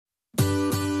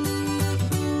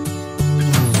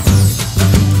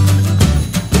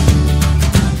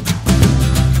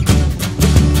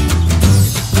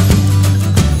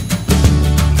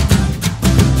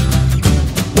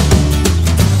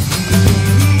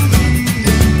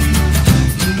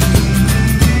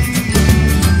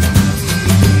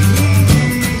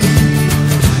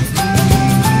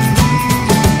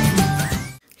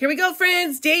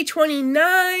day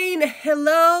 29.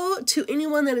 Hello to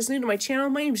anyone that is new to my channel.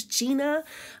 My name is Gina.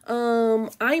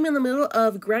 I'm in the middle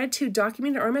of Gratitude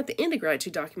Document, or I'm at the end of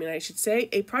Gratitude Document, I should say,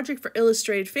 a project for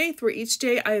Illustrated Faith, where each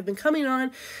day I have been coming on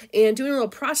and doing a little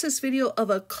process video of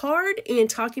a card and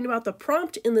talking about the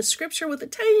prompt in the scripture with a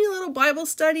tiny little Bible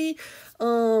study.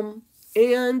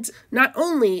 And not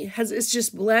only has it's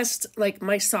just blessed like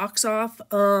my socks off,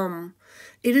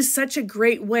 it is such a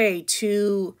great way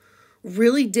to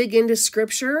really dig into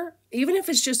scripture, even if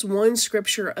it's just one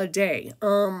scripture a day.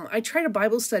 I try to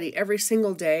Bible study every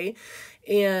single day.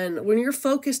 And when you're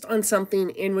focused on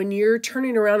something and when you're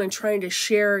turning around and trying to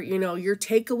share, your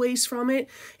takeaways from it,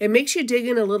 it makes you dig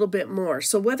in a little bit more.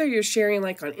 So whether you're sharing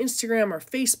like on Instagram or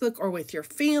Facebook or with your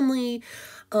family,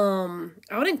 I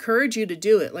would encourage you to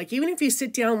do it. Like, even if you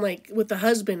sit down like with a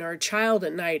husband or a child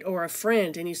at night or a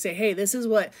friend and you say, hey, this is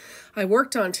what I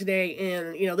worked on today.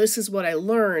 And, this is what I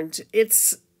learned.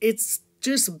 It's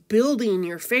just building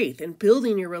your faith and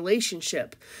building your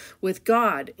relationship with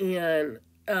God. And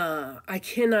I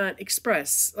cannot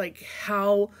express like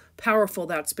how powerful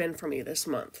that's been for me this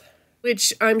month,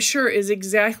 which I'm sure is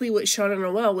exactly what Shauna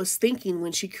Noel was thinking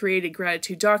when she created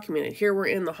Gratitude Documented. Here we're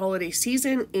in the holiday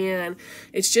season, and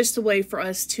it's just a way for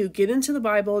us to get into the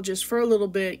Bible just for a little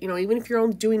bit. Even if you're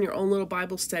doing your own little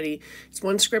Bible study, it's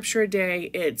one scripture a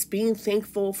day. It's being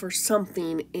thankful for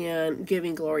something and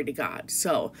giving glory to God.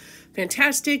 So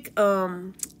fantastic.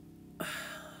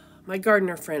 My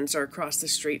gardener friends are across the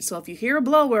street, so if you hear a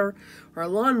blower or a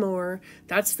lawnmower,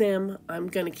 that's them. I'm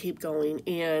going to keep going.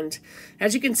 And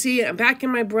as you can see, I'm back in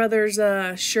my brother's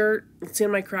shirt. It's in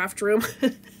my craft room.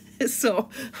 So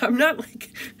I'm not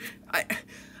like...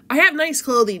 I have nice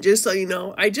clothing, just so you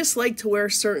know. I just like to wear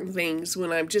certain things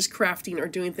when I'm just crafting or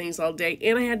doing things all day.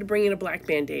 And I had to bring in a black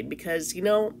Band-Aid because,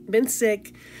 been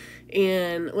sick.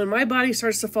 And when my body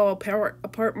starts to fall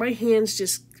apart, my hands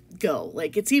just go.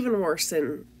 Like, it's even worse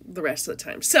than the rest of the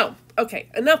time. So, okay,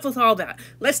 enough with all that.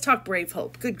 Let's talk Brave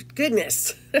Hope.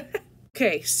 Goodness.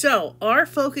 Okay, so our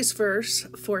focus verse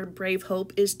for Brave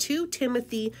Hope is 2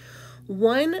 Timothy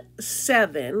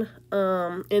 1:7,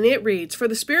 and it reads, "For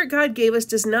the Spirit God gave us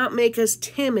does not make us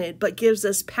timid, but gives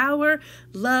us power,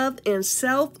 love, and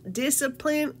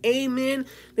self-discipline." Amen.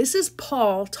 This is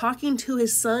Paul talking to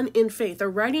his son in faith, or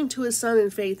writing to his son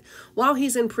in faith while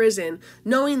he's in prison,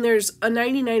 knowing there's a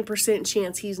 99%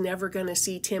 chance he's never going to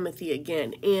see Timothy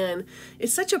again. And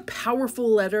it's such a powerful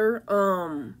letter.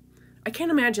 I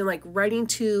can't imagine like writing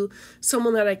to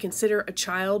someone that I consider a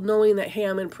child, knowing that, hey,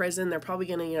 I'm in prison. They're probably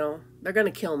going to, they're going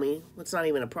to kill me. It's not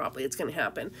even a probably, it's going to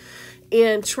happen.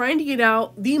 And trying to get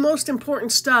out the most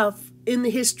important stuff in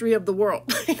the history of the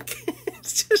world.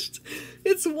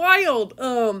 It's wild.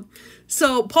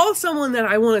 So Paul's someone that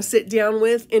I want to sit down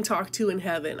with and talk to in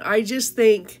heaven. I just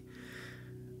think,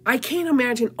 I can't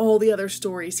imagine all the other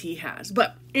stories he has.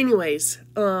 But anyways,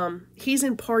 he's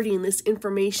imparting this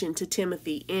information to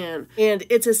Timothy, and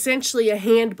it's essentially a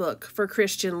handbook for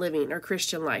Christian living or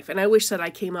Christian life. And I wish that I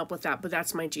came up with that, but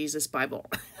that's my Jesus Bible.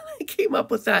 I came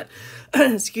up with that.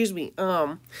 Excuse me.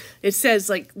 It says,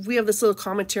 like, we have this little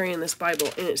commentary in this Bible,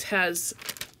 and it has...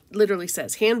 literally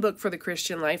says, Handbook for the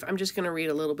Christian Life. I'm just going to read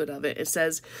a little bit of it. It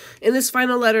says, in this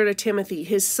final letter to Timothy,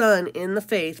 his son in the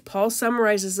faith, Paul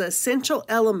summarizes the essential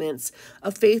elements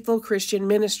of faithful Christian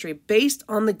ministry based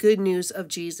on the good news of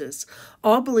Jesus.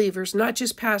 All believers, not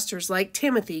just pastors like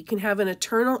Timothy, can have an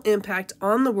eternal impact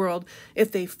on the world if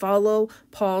they follow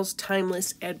Paul's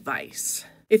timeless advice.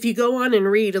 If you go on and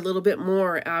read a little bit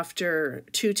more after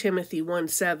 2 Timothy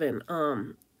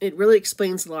 1:7, it really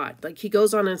explains a lot. Like, he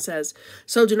goes on and says,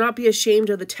 "So do not be ashamed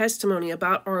of the testimony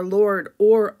about our Lord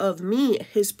or of me,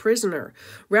 his prisoner.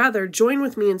 Rather, join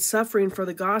with me in suffering for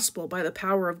the gospel by the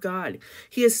power of God.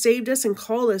 He has saved us and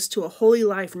called us to a holy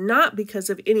life, not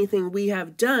because of anything we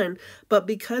have done, but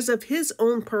because of his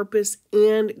own purpose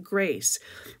and grace.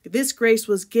 This grace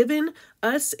was given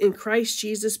us in Christ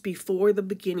Jesus before the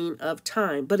beginning of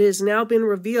time, but it has now been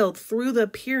revealed through the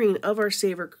appearing of our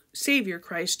Savior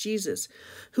Christ Jesus,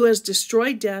 who has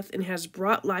destroyed death and has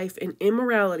brought life and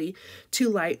immorality to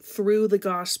light through the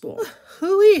gospel."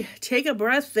 Hooey, take a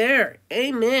breath there.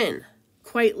 Amen.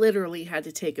 Quite literally had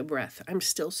to take a breath. I'm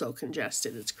still so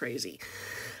congested. It's crazy.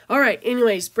 All right.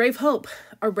 Anyways, Brave Hope.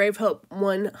 Our Brave Hope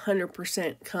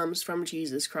 100% comes from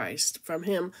Jesus Christ, from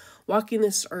him walking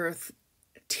this earth,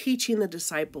 teaching the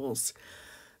disciples,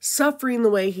 suffering the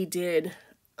way he did,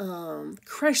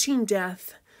 crushing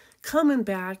death, coming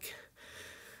back,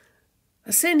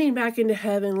 ascending back into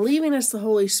heaven, leaving us the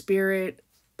Holy Spirit.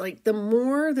 Like, the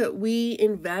more that we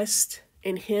invest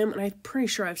in him, and I'm pretty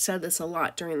sure I've said this a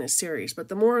lot during this series, but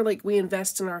the more like we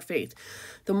invest in our faith,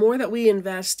 the more that we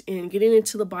invest in getting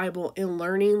into the Bible and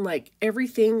learning, like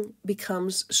everything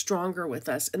becomes stronger with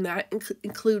us, and that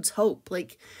includes hope.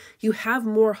 Like you have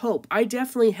more hope. I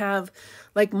definitely have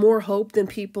like more hope than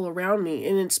people around me,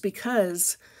 and it's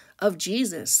because of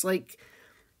Jesus. Like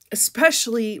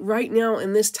especially right now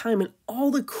in this time and all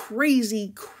the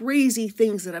crazy, crazy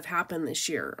things that have happened this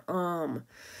year.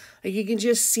 Like you can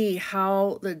just see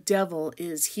how the devil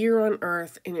is here on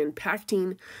earth and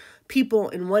impacting people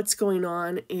and what's going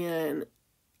on. And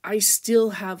I still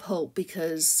have hope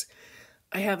because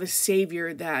I have a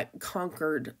Savior that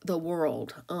conquered the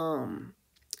world. And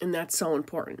that's so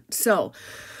important. So,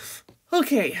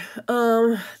 okay,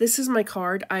 this is my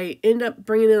card. I end up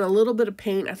bringing in a little bit of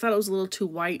paint. I thought it was a little too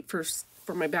white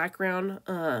for my background,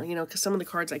 because some of the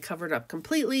cards I covered up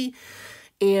completely.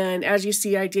 And as you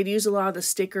see, I did use a lot of the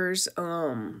stickers.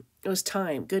 It was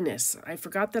time. Goodness, I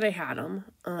forgot that I had them.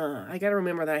 I got to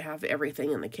remember that I have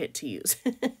everything in the kit to use.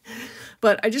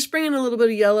 But I just bring in a little bit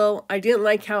of yellow. I didn't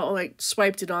like how I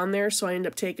swiped it on there, so I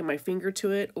ended up taking my finger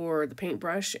to it or the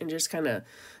paintbrush and just kind of,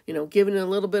 giving it a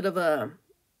little bit of a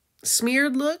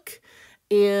smeared look.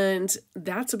 And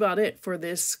that's about it for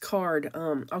this card.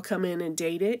 I'll come in and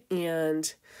date it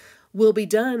and we'll be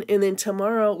done. And then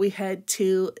tomorrow we head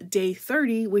to day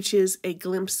 30, which is a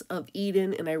glimpse of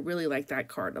Eden. And I really like that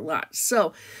card a lot.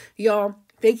 So y'all,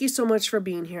 thank you so much for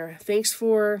being here. Thanks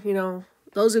for,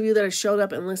 those of you that have showed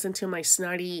up and listened to my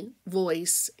snotty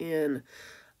voice. And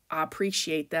I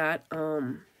appreciate that.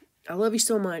 I love you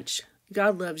so much.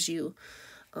 God loves you.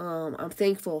 I'm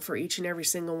thankful for each and every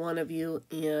single one of you.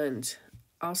 And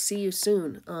I'll see you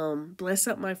soon. Bless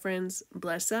up, my friends.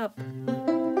 Bless up.